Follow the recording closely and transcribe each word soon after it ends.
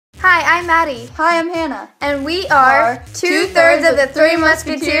Hi, I'm Maddie. Hi, I'm Hannah. And we are two-thirds of the Three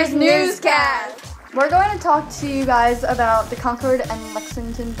Musketeers newscast. We're going to talk to you guys about the Concord and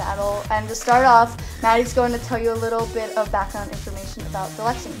Lexington battle. And to start off, Maddie's going to tell you a little bit of background information about the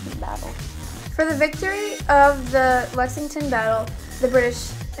Lexington battle. For the victory of the Lexington battle, the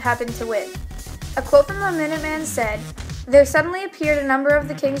British happened to win. A quote from the Minuteman said, "There suddenly appeared a number of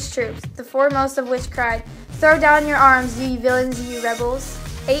the king's troops, the foremost of which cried, 'Throw down your arms, ye villains, ye rebels.'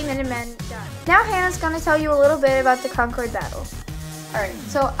 8 Minutemen died." Now Hannah's going to tell you a little bit about the Concord battle. Alright,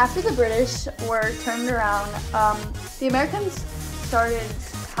 so after the British were turned around, the Americans started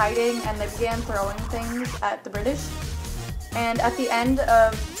hiding and they began throwing things at the British. And at the end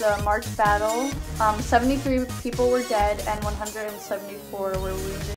of the March battle, 73 people were dead and 174 were wounded.